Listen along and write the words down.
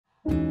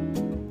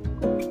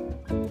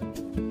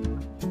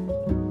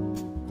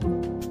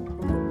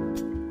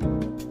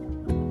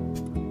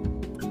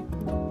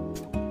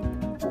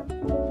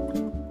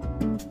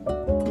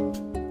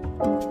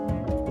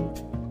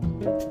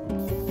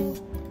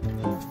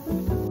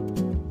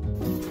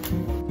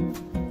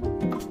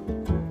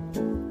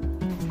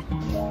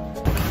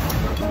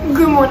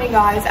morning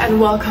guys, and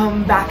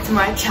welcome back to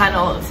my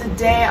channel.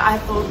 Today I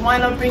thought, why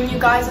not bring you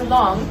guys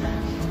along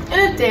in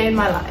a day in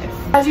my life.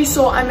 As you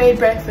saw, I made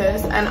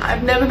breakfast, and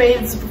I've never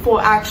made this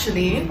before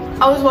actually.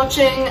 I was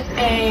watching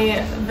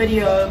a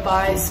video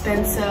by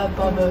Spencer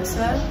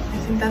Barbosa, I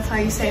think that's how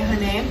you say her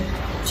name.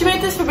 She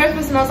made this for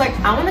breakfast and I was like,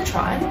 I want to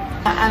try,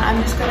 and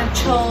I'm just gonna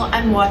chill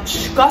and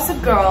watch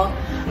Gossip Girl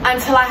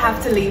until I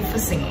have to leave for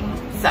singing.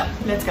 So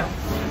let's go. 3,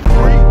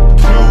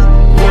 2,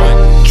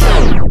 1,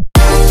 go.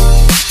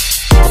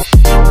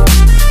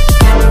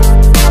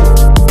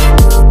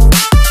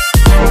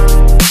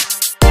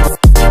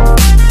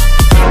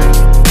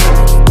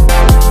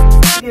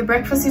 Okay,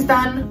 breakfast is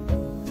done.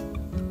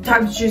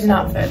 Time to choose an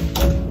outfit.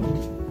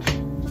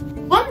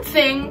 One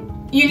thing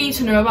you need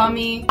to know about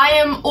me, I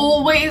am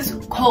always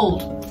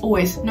cold.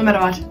 Always, no matter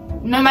what.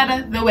 No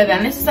matter the weather.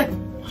 And this is like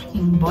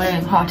fucking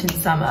boiling hot in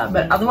summer,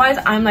 but otherwise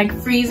I'm like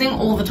freezing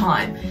all the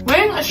time.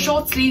 Wearing a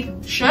short sleeve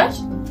shirt,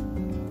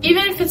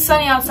 even if it's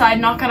sunny outside,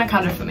 not gonna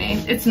cut it for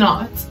me. It's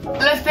not.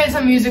 Let's play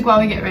some music while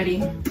we get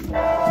ready.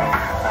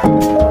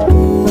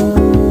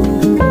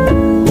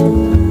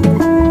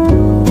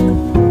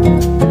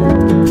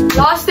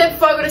 Last step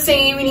before I go to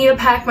singing, we need to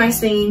pack my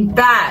singing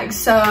bag.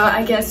 So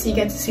I guess you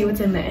get to see what's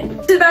in there.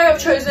 This is the bag I've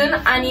chosen.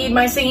 I need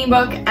my singing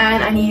book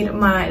and I need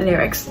my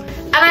lyrics.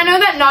 And I know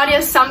that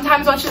Nadia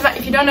sometimes watches that.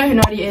 If you don't know who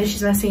Nadia is,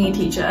 she's my singing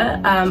teacher.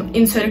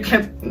 Insert a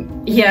clip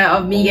here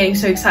of me getting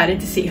so excited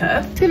to see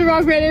her. It's gonna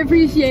rock, really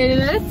appreciated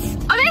it.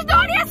 Oh, there's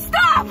Nadia,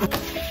 stop!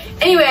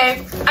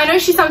 Anyway, I know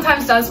she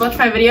sometimes does watch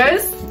my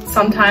videos.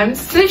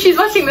 Sometimes. So if she's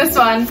watching this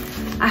one,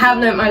 I have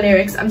learnt my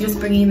lyrics. I'm just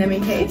bringing them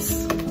in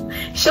case.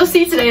 She'll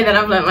see today that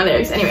I've learnt my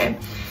lyrics. Anyway,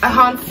 I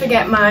can't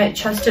forget my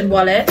trusted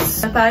wallet.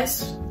 Just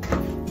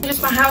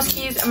my house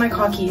keys and my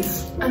car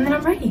keys. And then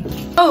I'm ready.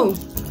 Oh,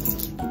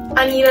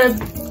 I need to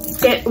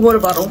get water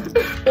bottle.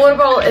 Water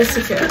bottle is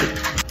secure.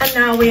 And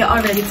now we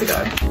are ready to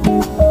go.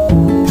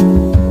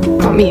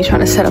 Got me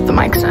trying to set up the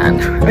mic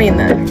stand. I mean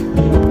I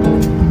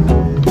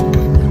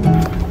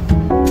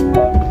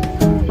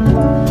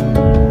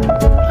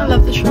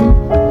love the show.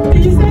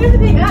 Did you set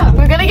everything up?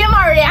 We're gonna get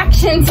my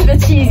reaction to the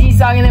cheesy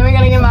song, and then we're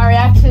gonna get my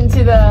reaction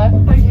to the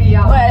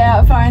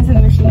far into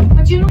the machine.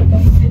 But you know,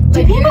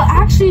 do people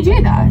actually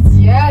do that?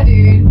 Yeah,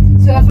 dude.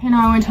 So that's, no,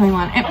 I won't tell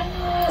anyone.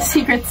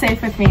 Secret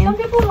safe with me. Some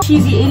people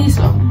cheesy 80s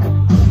song.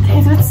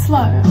 Okay, that's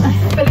slow.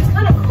 But it's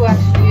kind of cool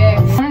actually,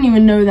 yeah. I don't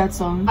even know that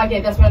song.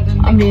 Okay, that's what I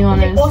didn't. I'm being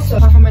honest. Also,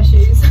 apart from my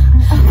shoes,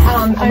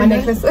 and my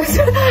necklaces.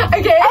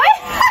 Okay.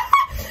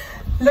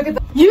 Look at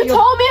that. You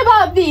told me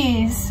about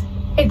these.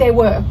 They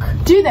work.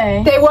 Do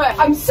they? They work.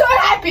 I'm so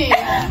happy.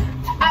 I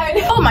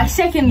mean, oh, my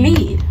second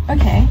lead.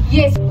 Okay.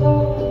 Yes.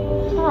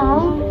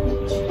 Aww.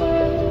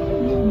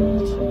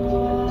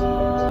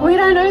 Wait,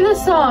 I know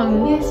this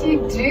song. Yes, you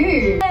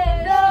do.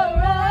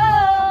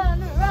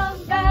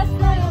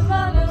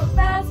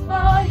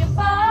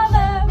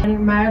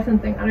 Marathon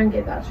thing, I don't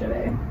get that shit,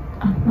 eh?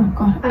 Oh my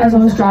god. As I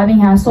was driving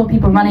here, I saw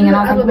people running and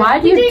I was like, why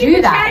do you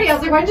do that? Charity. I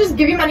was like, why don't you just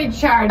give your money to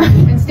charity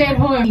and stay at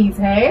home,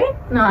 hey?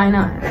 No, I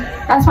know.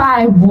 That's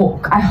why I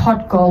walk. I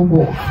hot girl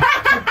walk.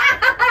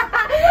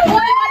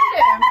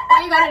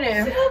 What you gotta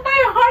do? I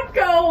hot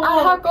girl walk. I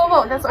hot girl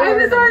walk. That's what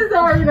I'm so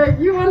sorry. Like,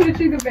 you want to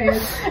chew the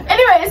face.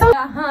 Anyway, so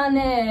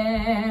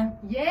honey.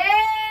 Yes.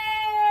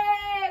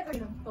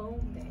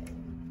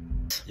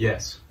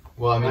 Yes.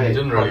 Well, I mean, you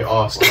didn't really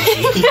ask. Do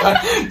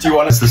you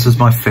want to? This is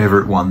my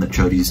favorite one that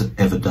Jodie's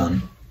ever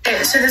done.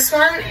 Okay, so this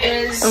one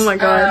is. Oh my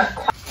god.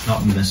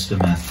 Not Mr.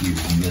 Matthews,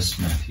 Miss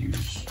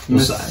Matthews.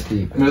 Miss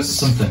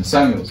something.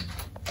 Samuels.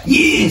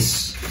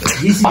 Yes!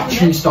 He's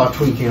actually start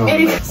tweaking on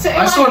it. So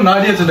I saw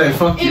Nadia today,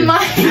 fuck you.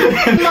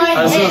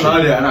 I saw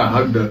Nadia and I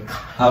hugged her.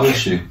 How is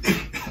she?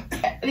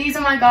 These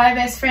are my guy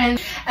best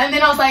friends. And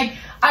then I was like,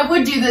 I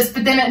would do this,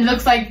 but then it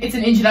looks like it's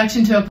an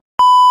introduction to a.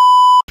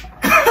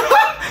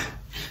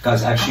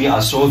 Guys, actually,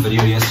 I saw a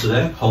video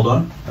yesterday. Hold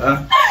on.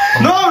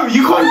 No,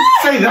 you can't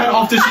say that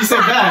after she said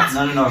that.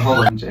 No, hold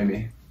on. I'm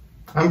Jamie.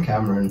 I'm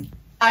Cameron.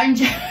 I'm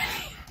Jodie.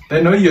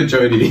 They know you're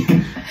Jodie.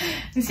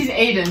 This is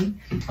Aiden.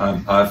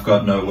 I've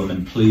got no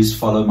women. Please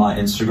follow my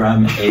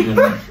Instagram,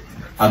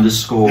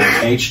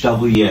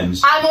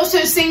 Aiden_HWMs. I'm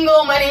also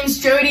single. My name's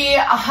Jodie.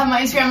 I have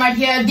my Instagram right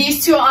here.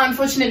 These two are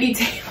unfortunately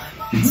taken.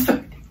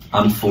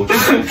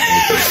 Unfortunately.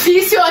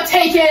 These two are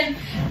taken.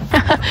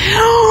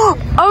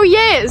 Oh,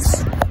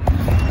 yes.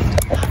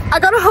 I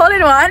got a hole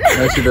in one.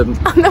 No, she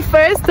didn't. On the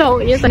first hole,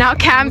 yes. Now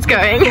Cam's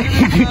going.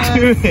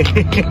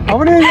 How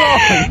many are you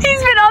on?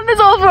 He's been on this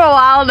hole for a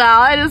while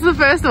now, and it's the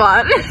first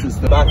one. This is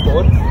the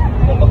backboard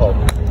on the hole.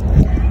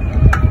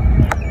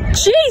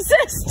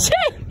 Jesus,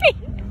 Jamie!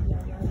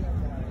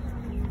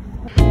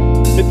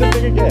 Hit the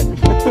thing again.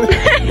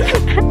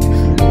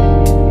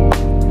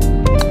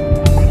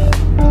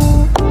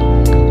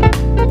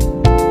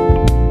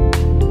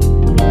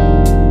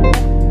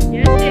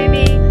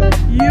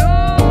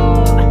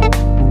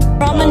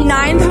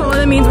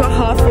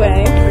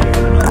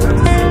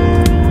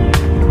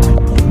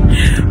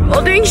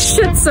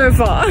 Shit so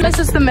far. This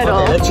is the middle.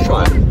 Okay, let's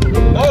try it. No,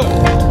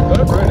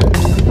 don't burn it.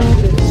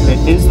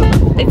 It is the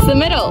middle. It's the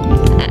middle.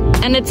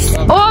 And it's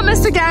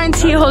almost a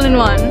guarantee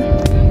hole-in-one.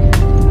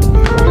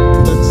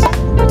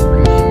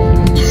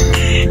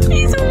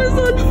 He's almost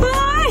on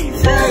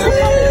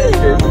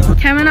 5.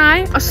 Cam and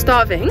I are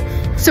starving,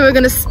 so we're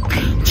gonna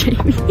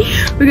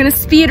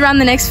speed around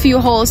the next few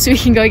holes so we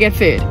can go get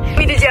food.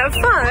 Did you have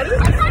fun?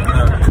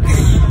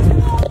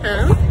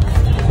 Huh?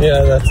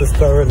 Yeah, that's just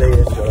thoroughly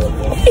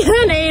enjoyable.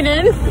 And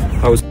Aiden.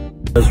 I was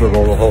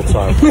miserable the whole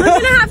time. We're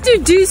gonna have to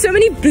do so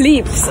many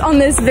bleeps on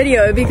this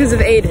video because of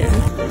Aiden.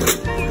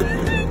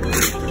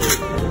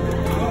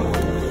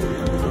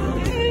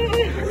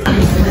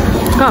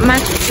 Got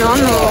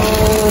McDonald's.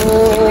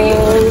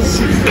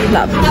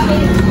 Love.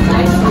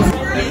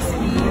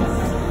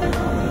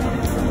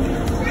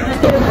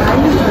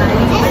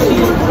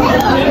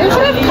 They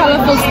should have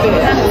colorful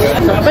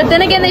spoons. But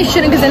then again, they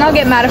shouldn't, because then I'll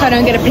get mad if I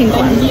don't get a pink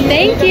one.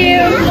 Thank you.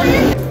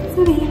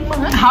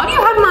 How do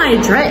you have my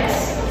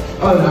address?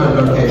 Oh, no,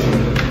 location.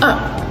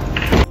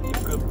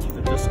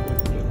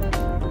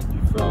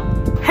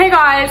 Hey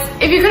guys,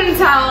 if you couldn't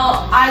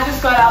tell, I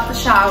just got out the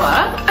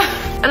shower.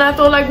 And I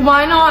thought, like,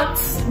 why not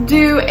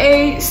do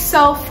a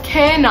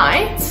self-care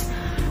night?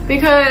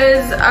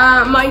 Because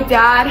my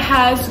dad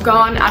has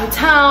gone out of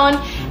town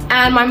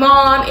and my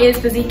mom is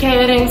busy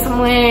catering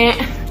somewhere.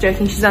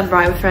 Joking, she's out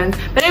right with friends.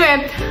 But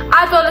anyway,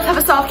 I thought let's have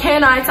a self-care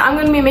night. So I'm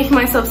gonna be making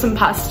myself some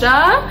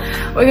pasta.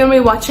 We're gonna be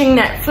watching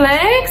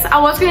Netflix. I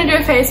was gonna do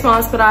a face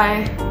mask, but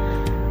I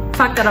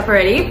fucked that up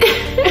already.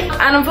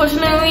 And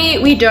unfortunately,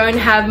 we don't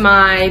have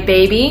my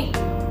baby,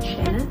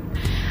 Shannon.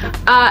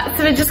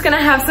 So we're just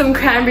gonna have some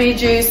cranberry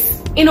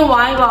juice in a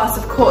wine glass,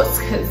 of course,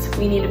 because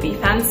we need to be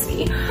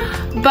fancy.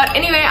 But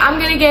anyway, I'm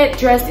gonna get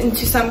dressed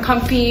into some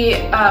comfy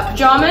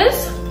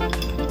pajamas,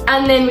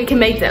 and then we can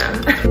make dinner.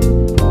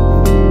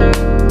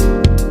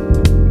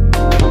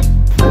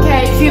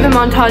 Okay, cue the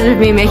montage of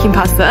me making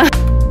pasta.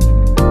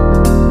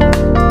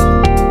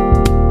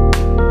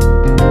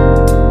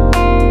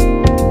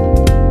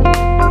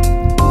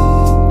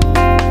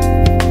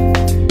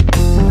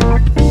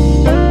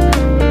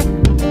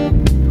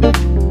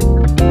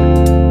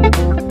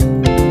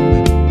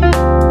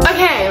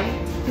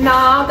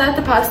 Now that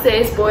the pasta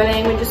is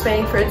boiling, we're just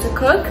waiting for it to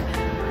cook.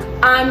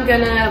 I'm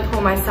gonna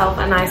pour myself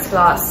a nice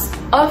glass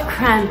of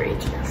cranberry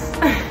juice.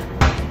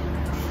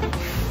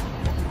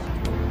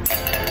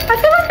 I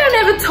feel like I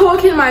never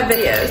talk in my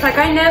videos. Like,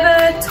 I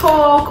never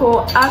talk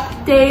or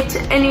update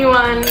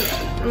anyone.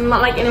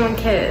 Not like anyone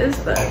cares,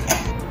 but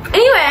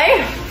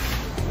anyway.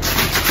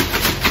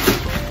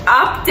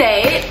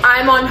 Update,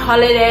 I'm on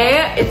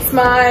holiday. It's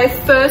my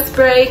first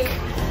break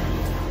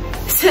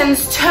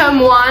since term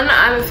 1.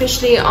 I'm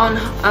officially on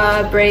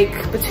a break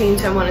between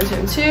term 1 and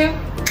term 2.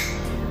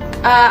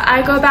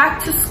 I go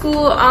back to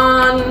school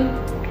on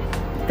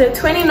the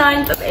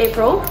 29th of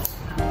April.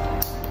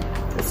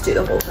 Let's do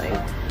the whole thing.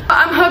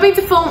 I'm hoping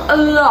to film a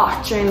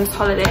lot during this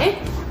holiday.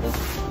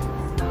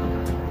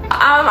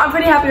 I'm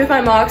pretty happy with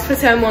my marks for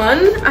term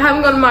 1. I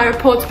haven't gotten my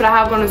reports, but I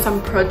have gotten some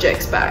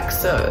projects back.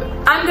 So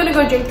I'm gonna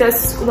go drink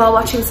this while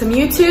watching some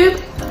YouTube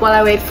while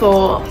I wait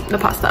for the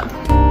pasta.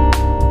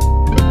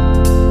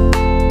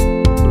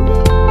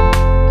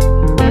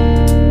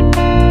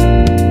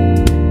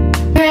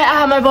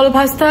 My bowl of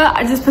pasta,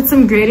 I just put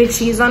some grated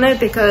cheese on it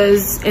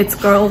because it's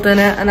girl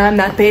dinner and I'm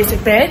that basic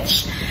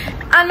bitch.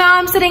 And now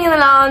I'm sitting in the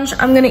lounge,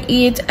 I'm gonna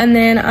eat, and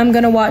then I'm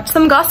gonna watch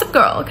some Gossip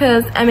Girl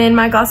because I'm in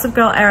my Gossip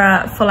Girl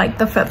era for like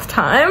the 5th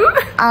time.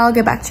 I'll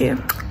get back to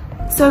you.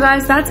 So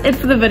guys, that's it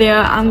for the video.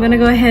 I'm gonna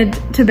go ahead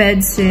to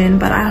bed soon,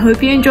 but I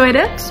hope you enjoyed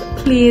it.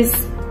 Please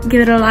give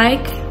it a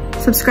like,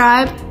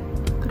 subscribe,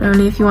 but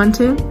only if you want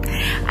to.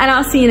 And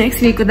I'll see you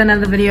next week with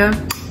another video.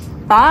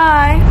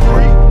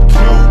 Bye!